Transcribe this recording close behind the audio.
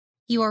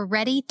You are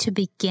ready to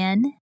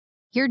begin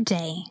your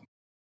day.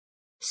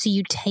 So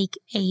you take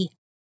a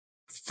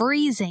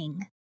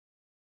freezing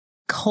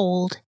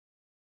cold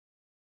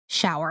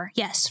shower.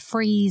 Yes,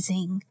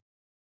 freezing.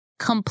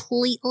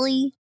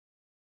 Completely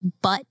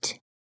butt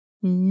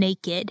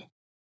naked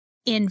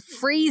in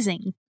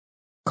freezing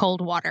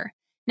cold water.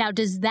 Now,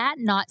 does that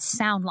not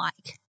sound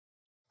like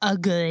a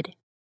good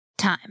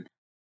time?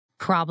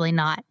 Probably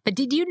not. But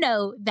did you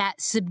know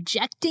that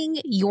subjecting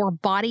your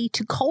body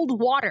to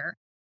cold water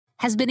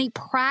has been a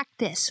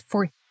practice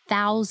for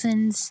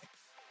thousands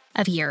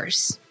of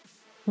years?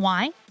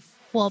 Why?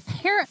 Well,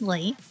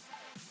 apparently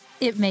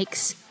it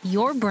makes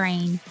your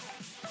brain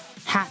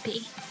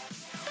happy.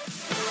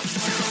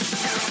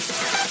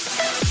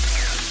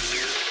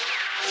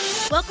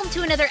 Welcome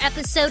to another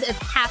episode of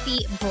Happy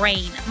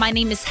Brain. My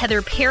name is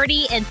Heather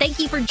Parody, and thank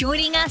you for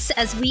joining us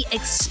as we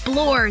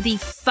explore the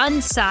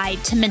fun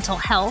side to mental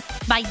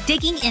health by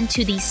digging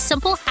into the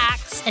simple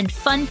hacks and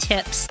fun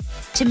tips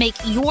to make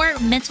your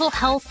mental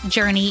health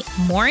journey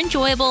more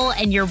enjoyable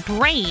and your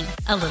brain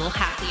a little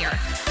happier.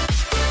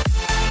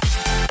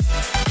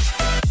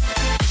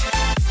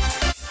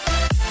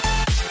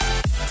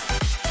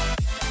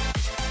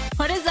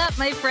 What is up,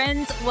 my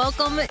friends?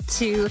 Welcome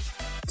to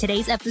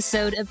today's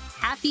episode of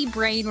Happy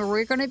Brain, where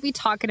we're going to be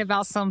talking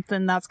about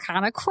something that's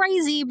kind of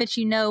crazy, but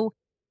you know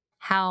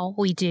how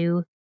we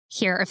do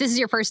here. If this is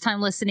your first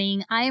time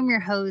listening, I am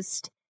your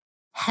host,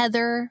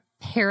 Heather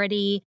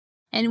Parody,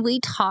 and we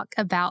talk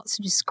about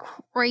some just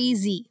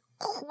crazy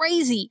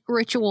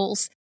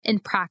rituals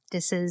and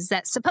practices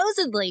that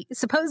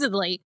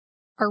supposedly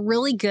are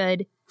really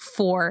good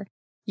for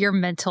your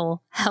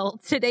mental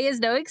health. Today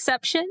is no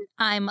exception.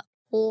 I'm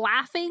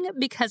laughing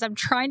because I'm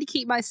trying to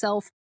keep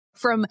myself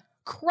from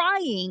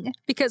crying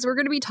because we're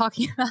going to be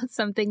talking about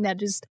something that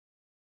just,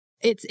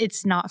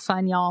 it's not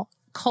fun, y'all.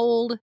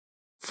 Cold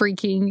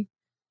freaking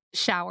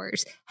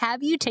showers.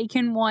 Have you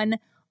taken one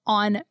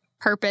on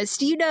purpose?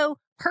 Do you know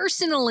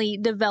personally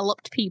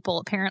developed people,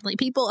 apparently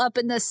people up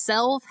in the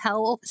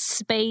self-help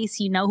space,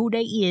 you know who they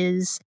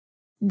is,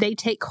 they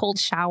take cold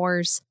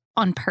showers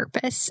on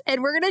purpose.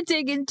 And we're going to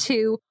dig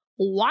into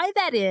why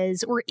that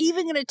is. We're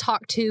even going to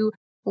talk to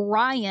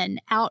Ryan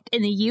out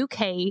in the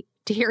UK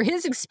to hear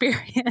his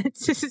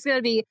experience. This is going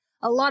to be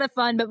a lot of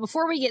fun. But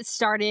before we get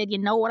started, you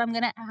know what I'm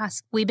going to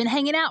ask? We've been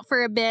hanging out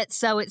for a bit,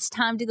 so it's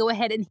time to go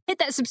ahead and hit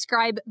that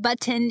subscribe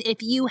button.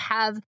 If you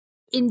have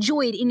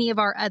enjoyed any of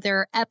our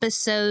other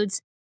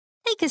episodes,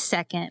 take a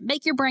second,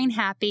 make your brain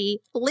happy,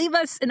 leave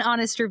us an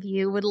honest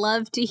review. Would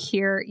love to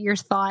hear your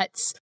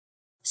thoughts,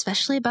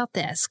 especially about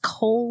this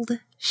cold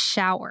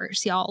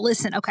showers, y'all.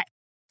 Listen, okay.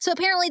 So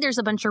apparently there's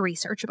a bunch of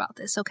research about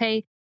this,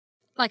 okay?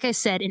 Like I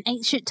said, in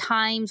ancient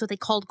times, what they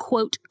called,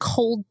 quote,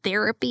 cold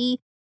therapy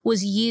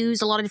was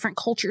used. A lot of different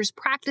cultures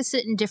practice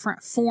it in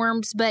different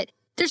forms, but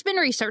there's been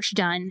research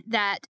done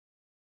that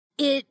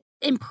it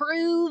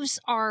improves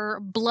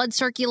our blood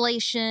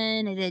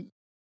circulation,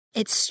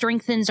 it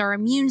strengthens our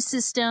immune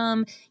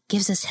system,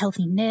 gives us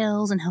healthy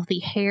nails and healthy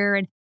hair.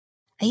 And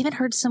I even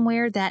heard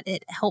somewhere that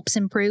it helps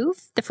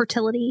improve the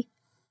fertility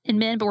in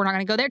men, but we're not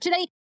going to go there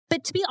today.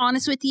 But to be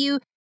honest with you,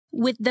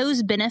 with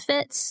those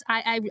benefits,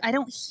 I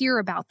don't hear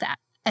about that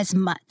as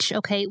much,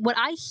 okay? What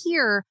I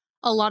hear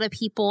a lot of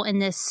people in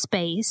this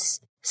space,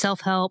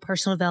 self-help,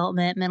 personal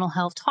development, mental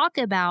health, talk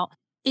about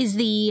is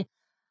the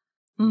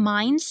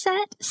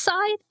mindset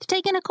side to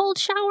taking a cold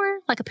shower.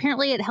 Like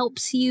apparently it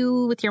helps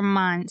you with your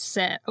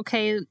mindset,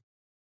 okay?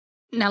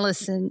 Now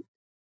listen,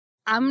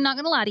 I'm not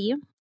going to lie to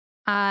you.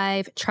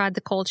 I've tried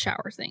the cold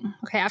shower thing,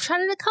 okay? I've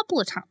tried it a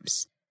couple of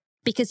times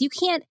because you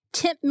can't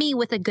tempt me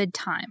with a good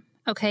time,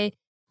 okay?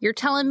 You're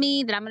telling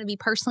me that I'm going to be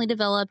personally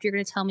developed. You're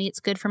going to tell me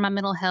it's good for my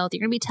mental health. You're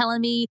going to be telling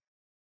me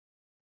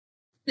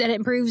that it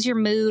improves your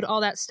mood,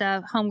 all that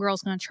stuff.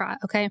 Homegirl's going to try,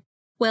 okay?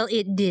 Well,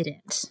 it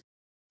didn't.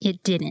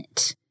 It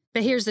didn't.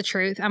 But here's the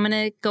truth. I'm going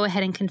to go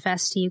ahead and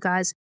confess to you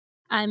guys.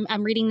 I'm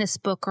reading this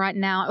book right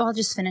now. Oh, I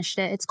just finished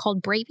it. It's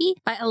called Bravey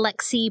by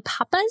Alexi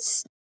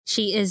Pappas.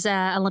 She is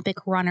an Olympic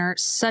runner.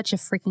 Such a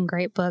freaking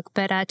great book.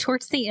 But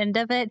towards the end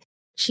of it,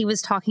 she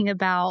was talking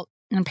about,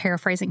 I'm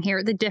paraphrasing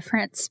here, the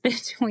difference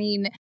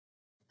between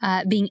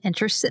being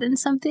interested in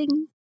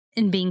something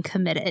and being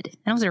committed.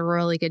 That was a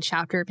really good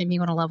chapter. It made me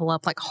want to level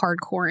up like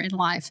hardcore in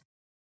life.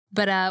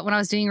 But when I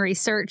was doing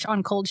research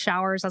on cold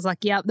showers, I was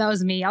like, yep, that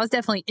was me. I was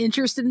definitely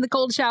interested in the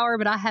cold shower,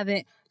 but I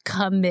haven't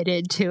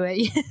committed to it.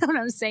 You know what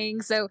I'm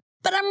saying? So,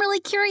 but I'm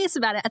really curious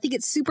about it. I think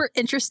it's super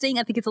interesting.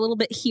 I think it's a little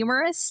bit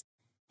humorous.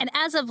 And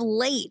as of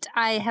late,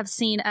 I have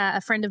seen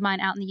a friend of mine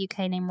out in the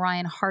UK named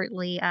Ryan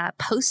Hartley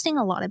posting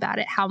a lot about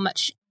it, how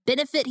much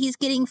benefit he's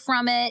getting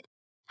from it,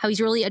 how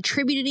he's really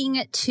attributing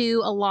it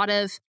to a lot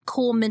of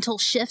cool mental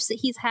shifts that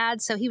he's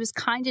had. So he was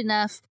kind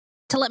enough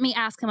to let me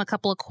ask him a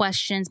couple of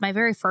questions. My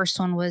very first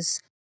one was,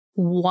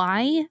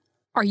 why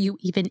are you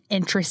even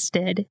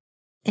interested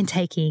in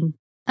taking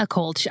a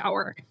cold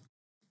shower?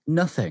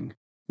 Nothing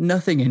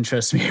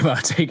interests me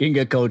about taking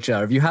a cold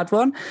shower. Have you had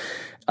one?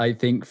 I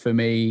think for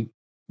me,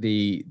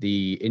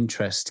 the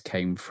interest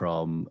came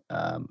from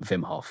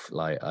Wim Hof.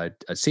 Like I'd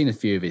seen a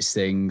few of his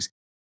things.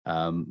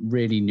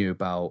 Really knew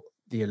about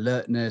the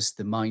alertness,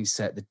 the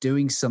mindset, the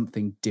doing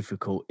something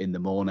difficult in the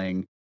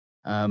morning.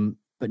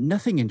 But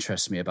nothing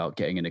interests me about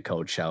getting in a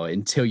cold shower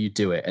until you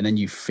do it. And then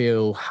you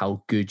feel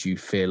how good you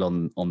feel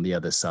on the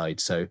other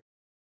side. So,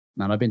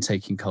 man, I've been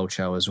taking cold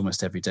showers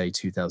almost every day,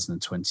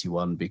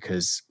 2021,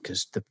 because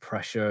the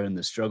pressure and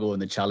the struggle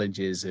and the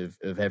challenges of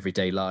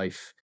everyday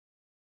life,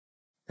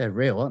 they're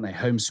real, aren't they?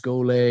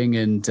 Homeschooling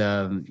and,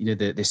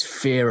 this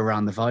fear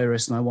around the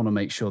virus. And I want to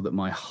make sure that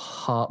my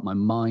heart, my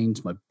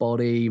mind, my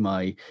body,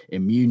 my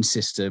immune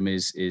system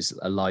is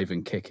alive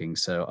and kicking.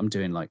 So I'm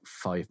doing like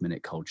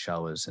 5-minute cold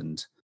showers,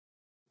 and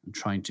I'm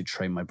trying to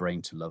train my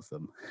brain to love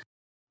them.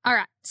 All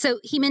right. So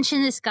he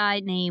mentioned this guy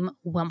named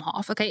Wim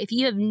Hof. Okay. If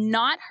you have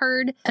not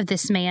heard of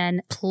this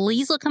man,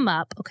 please look him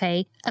up.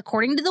 Okay.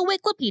 According to the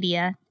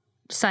Wikipedia,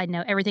 side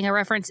note, everything I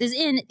reference is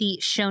in the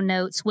show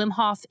notes. Wim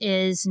Hof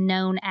is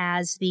known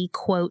as the,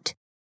 quote,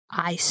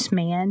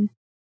 Iceman.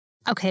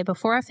 Okay.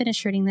 Before I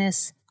finish reading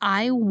this,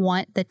 I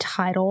want the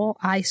title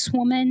Ice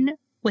Woman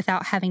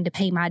without having to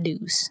pay my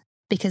dues,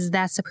 because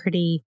that's a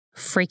pretty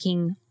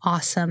freaking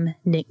awesome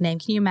nickname.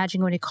 Can you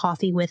imagine going to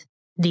coffee with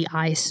the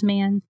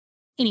Iceman?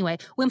 Anyway,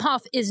 Wim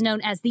Hof is known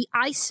as the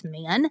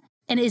Iceman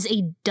and is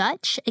a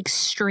Dutch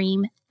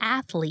extreme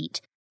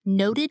athlete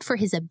noted for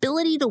his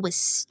ability to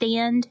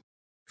withstand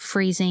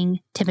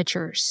freezing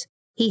temperatures.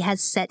 He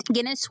has set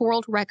Guinness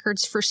World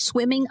Records for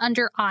swimming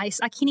under ice.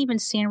 I can't even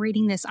stand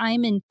reading this. I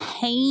am in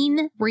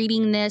pain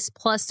reading this.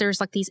 Plus,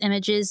 there's like these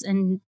images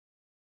in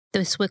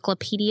this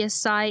Wikipedia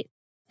site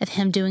of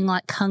him doing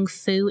like kung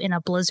fu in a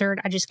blizzard.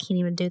 I just can't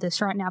even do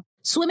this right now.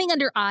 Swimming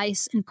under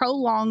ice and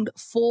prolonged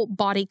full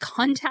body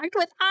contact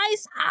with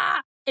ice.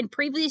 And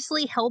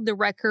previously held the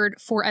record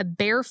for a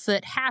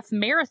barefoot half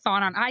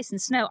marathon on ice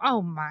and snow.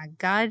 Oh my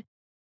God.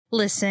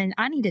 Listen,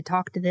 I need to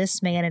talk to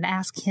this man and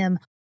ask him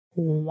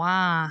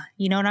why.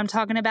 You know what I'm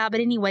talking about? But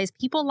anyways,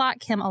 people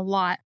like him a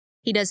lot.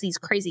 He does these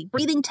crazy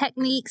breathing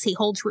techniques. He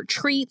holds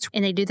retreats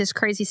and they do this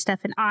crazy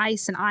stuff in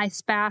ice and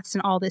ice baths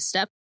and all this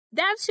stuff.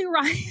 That's who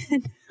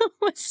Ryan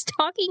was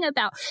talking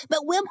about.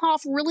 But Wim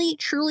Hof really,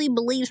 truly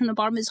believes from the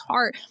bottom of his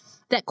heart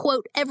that,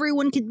 quote,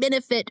 everyone could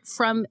benefit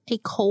from a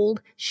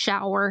cold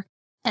shower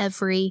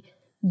every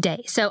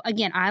day. So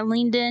again, I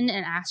leaned in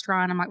and asked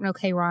Ryan, I'm like,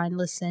 okay, Ryan,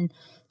 listen,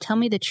 tell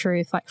me the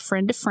truth, like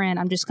friend to friend.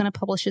 I'm just going to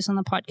publish this on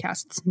the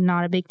podcast. It's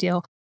not a big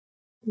deal.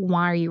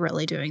 Why are you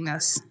really doing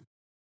this?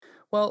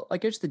 Well, I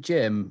go to the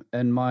gym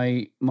and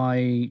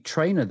my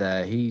trainer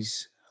there,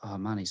 he's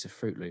a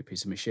Fruit Loop.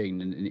 He's a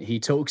machine. And he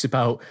talks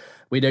about,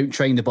 we don't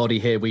train the body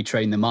here, we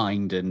train the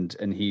mind.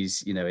 And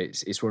he's,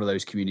 it's one of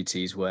those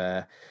communities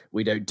where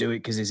we don't do it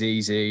because it's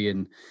easy.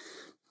 And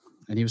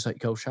he was like,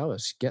 cold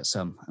showers, get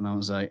some. And I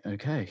was like,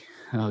 okay,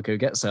 I'll go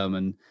get some.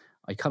 And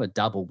I kind of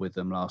dabbled with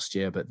them last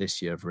year, but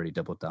this year I've really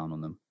doubled down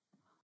on them.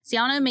 See,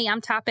 y'all know me, I'm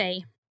type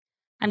A.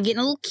 I'm getting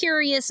a little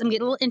curious. I'm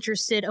getting a little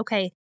interested.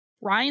 Okay,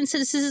 Ryan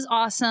says this is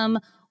awesome.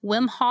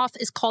 Wim Hof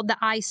is called the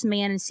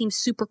Iceman and seems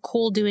super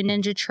cool doing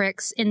ninja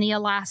tricks in the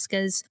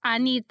Alaskas. I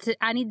need the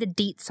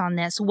deets on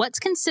this. What's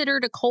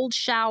considered a cold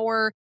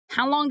shower?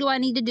 How long do I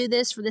need to do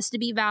this for this to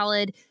be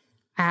valid?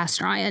 I asked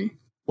Ryan.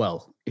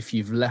 Well, if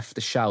you've left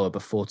the shower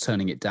before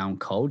turning it down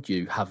cold,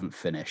 you haven't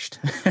finished.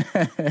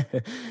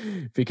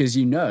 Because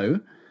you know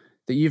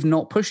that you've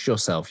not pushed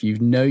yourself.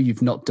 You've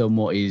not done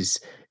what is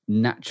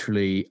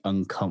naturally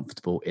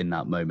uncomfortable in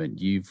that moment.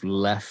 You've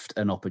left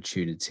an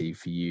opportunity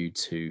for you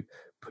to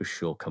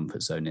push your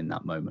comfort zone in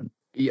that moment.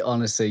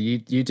 Honestly,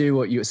 you do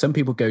what some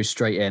people go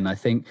straight in. I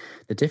think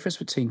the difference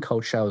between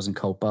cold showers and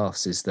cold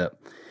baths is that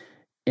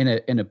in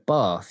a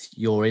bath,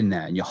 you're in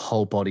there and your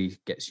whole body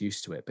gets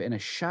used to it. But in a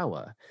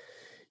shower,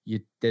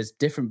 there's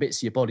different bits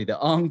of your body that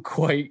aren't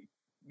quite,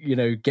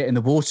 get in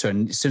the water.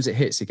 And as soon as it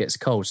hits, it gets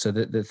cold. So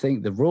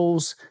the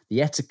rules,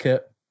 the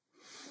etiquette,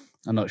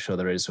 I'm not sure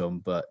there is one,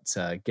 but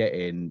get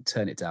in,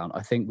 turn it down.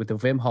 I think with the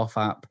Wim Hof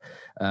app,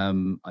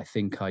 I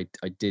think I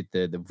did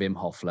the Wim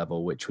Hof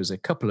level, which was a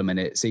couple of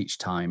minutes each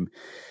time.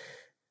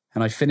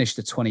 And I finished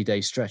the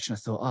 20-day stretch and I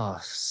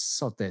thought,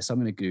 sod this, I'm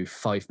going to do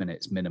 5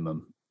 minutes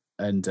minimum.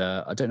 And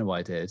I don't know why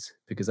I did,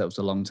 because that was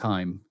a long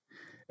time.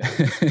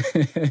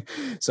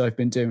 So I've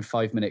been doing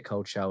 5-minute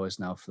cold showers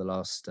now for the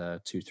last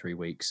 2-3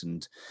 weeks.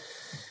 And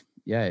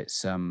yeah,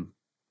 it's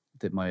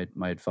that my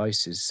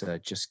advice is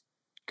just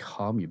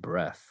calm your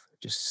breath.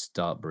 Just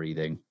start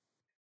breathing.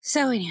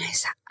 So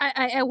anyways,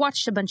 I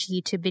watched a bunch of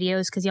YouTube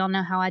videos because y'all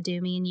know how I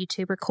do. Me and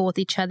YouTube are cool with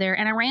each other.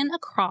 And I ran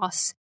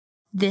across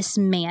this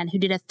man who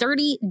did a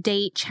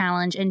 30-day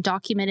challenge and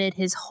documented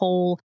his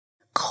whole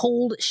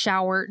cold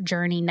shower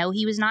journey. No,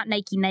 he was not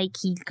naked.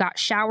 He got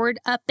showered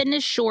up in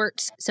his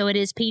shorts. So it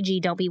is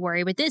PG, don't be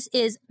worried. But this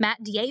is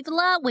Matt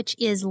D'Avella, which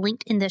is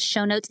linked in the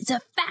show notes. It's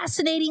a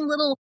fascinating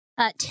little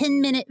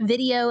 10-minute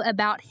video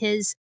about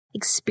his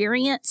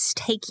experience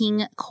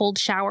taking cold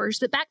showers.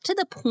 But back to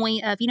the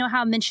point of,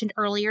 how I mentioned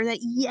earlier that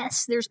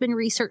yes, there's been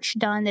research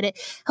done that it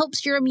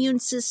helps your immune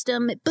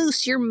system, it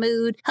boosts your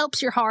mood,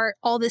 helps your heart,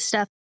 all this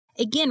stuff.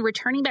 Again,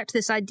 returning back to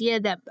this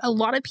idea that a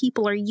lot of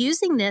people are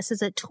using this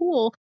as a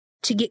tool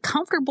to get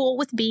comfortable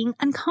with being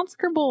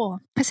uncomfortable.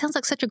 It sounds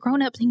like such a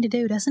grown-up thing to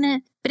do, doesn't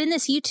it? But in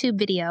this YouTube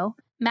video,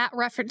 Matt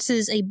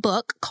references a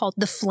book called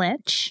The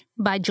Flinch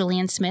by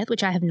Julian Smith,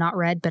 which I have not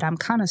read, but I'm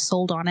kind of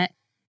sold on it.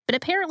 But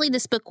apparently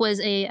this book was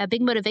a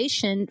big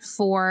motivation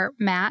for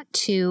Matt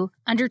to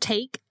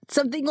undertake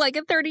something like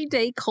a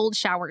 30-day cold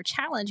shower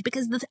challenge,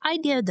 because the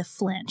idea of the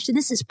flinch, and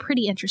this is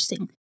pretty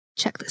interesting.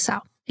 Check this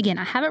out. Again,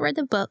 I haven't read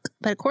the book,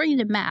 but according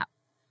to Matt,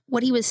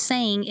 what he was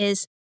saying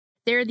is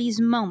there are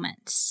these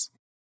moments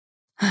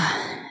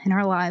in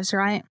our lives,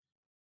 right,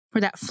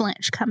 where that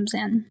flinch comes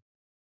in.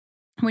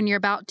 When you're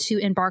about to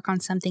embark on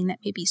something that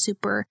may be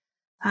super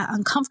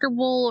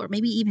uncomfortable or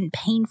maybe even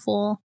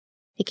painful.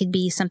 It could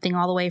be something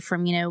all the way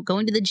from,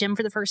 going to the gym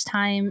for the first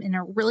time in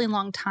a really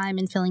long time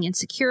and feeling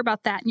insecure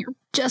about that, and you're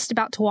just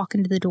about to walk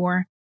into the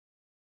door.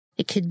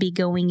 It could be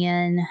going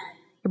in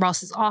your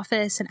boss's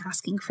office and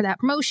asking for that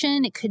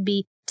promotion. It could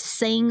be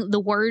saying the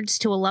words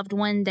to a loved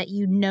one that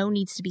you know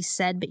needs to be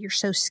said, but you're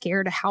so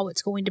scared of how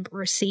it's going to be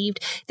received.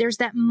 There's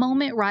that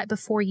moment right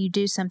before you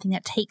do something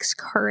that takes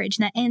courage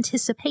and that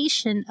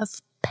anticipation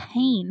of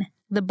pain.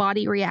 The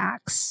body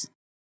reacts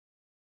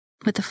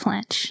with a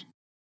flinch,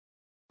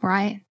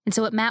 right? And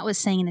so what Matt was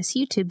saying in this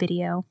YouTube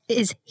video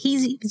is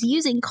he's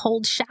using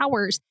cold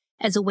showers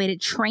as a way to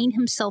train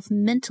himself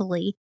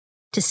mentally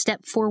to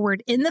step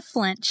forward in the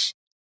flinch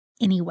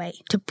anyway,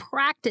 to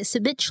practice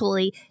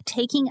habitually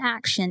taking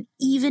action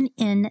even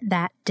in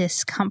that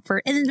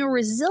discomfort. And then the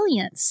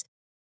resilience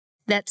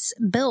that's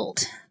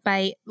built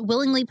by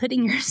willingly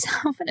putting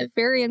yourself in a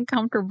very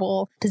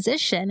uncomfortable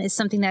position is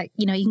something that,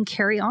 you can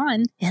carry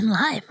on in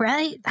life,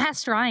 right? I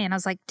asked Ryan, I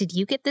was like, did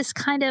you get this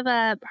kind of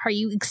are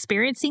you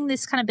experiencing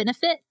this kind of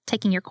benefit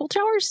taking your cold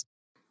showers?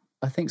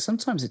 I think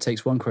sometimes it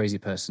takes one crazy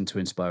person to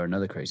inspire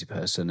another crazy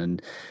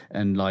person.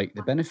 And like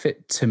the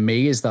benefit to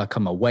me is that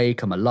I'm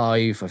awake, I'm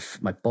alive,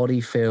 my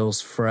body feels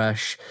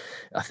fresh.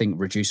 I think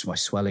reducing my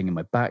swelling in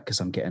my back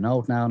because I'm getting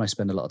old now and I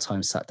spend a lot of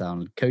time sat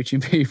down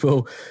coaching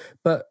people.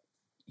 But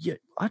yeah,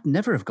 I'd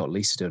never have got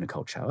Lisa doing a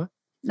cold shower.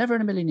 Never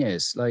in a million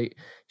years. Like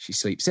she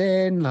sleeps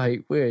in,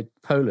 like we're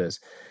polars.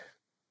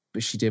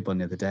 But she did one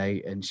the other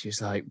day and she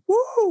was like,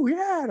 woo,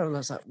 yeah. And I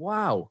was like,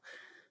 wow.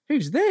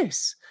 Who's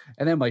this?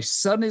 And then my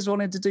son is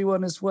wanting to do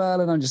one as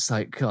well. And I'm just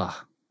like,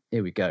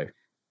 here we go.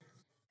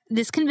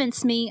 This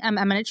convinced me. I'm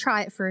going to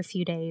try it for a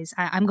few days.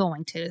 I'm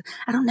going to.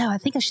 I don't know. I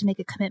think I should make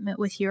a commitment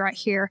with you right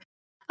here.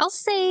 I'll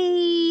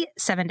say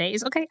 7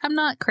 days. Okay. I'm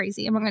not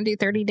crazy. I'm not going to do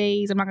 30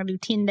 days. I'm not going to do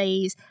 10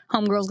 days.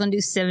 Homegirl's going to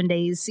do 7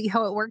 days. See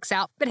how it works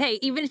out. But hey,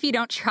 even if you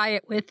don't try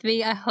it with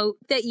me, I hope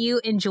that you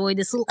enjoy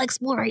this little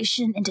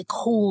exploration into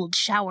cold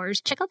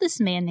showers. Check out this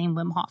man named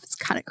Wim Hof. It's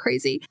kind of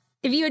crazy.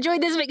 If you enjoyed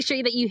this, make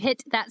sure that you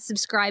hit that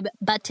subscribe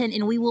button,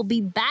 and we will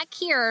be back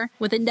here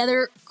with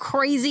another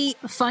crazy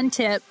fun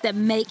tip that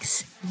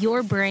makes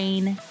your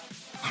brain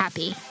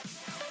happy.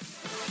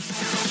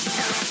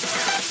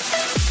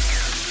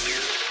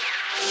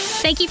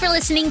 Thank you for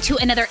listening to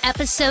another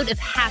episode of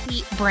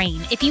Happy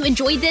Brain. If you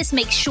enjoyed this,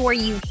 make sure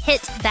you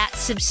hit that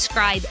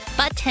subscribe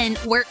button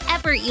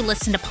wherever you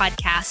listen to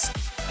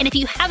podcasts. And if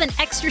you have an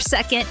extra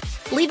second,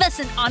 leave us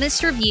an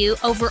honest review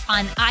over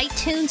on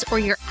iTunes or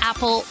your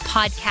Apple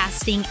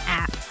podcasting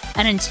app.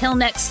 And until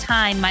next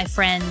time, my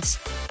friends,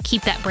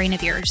 keep that brain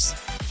of yours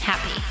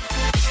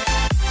happy.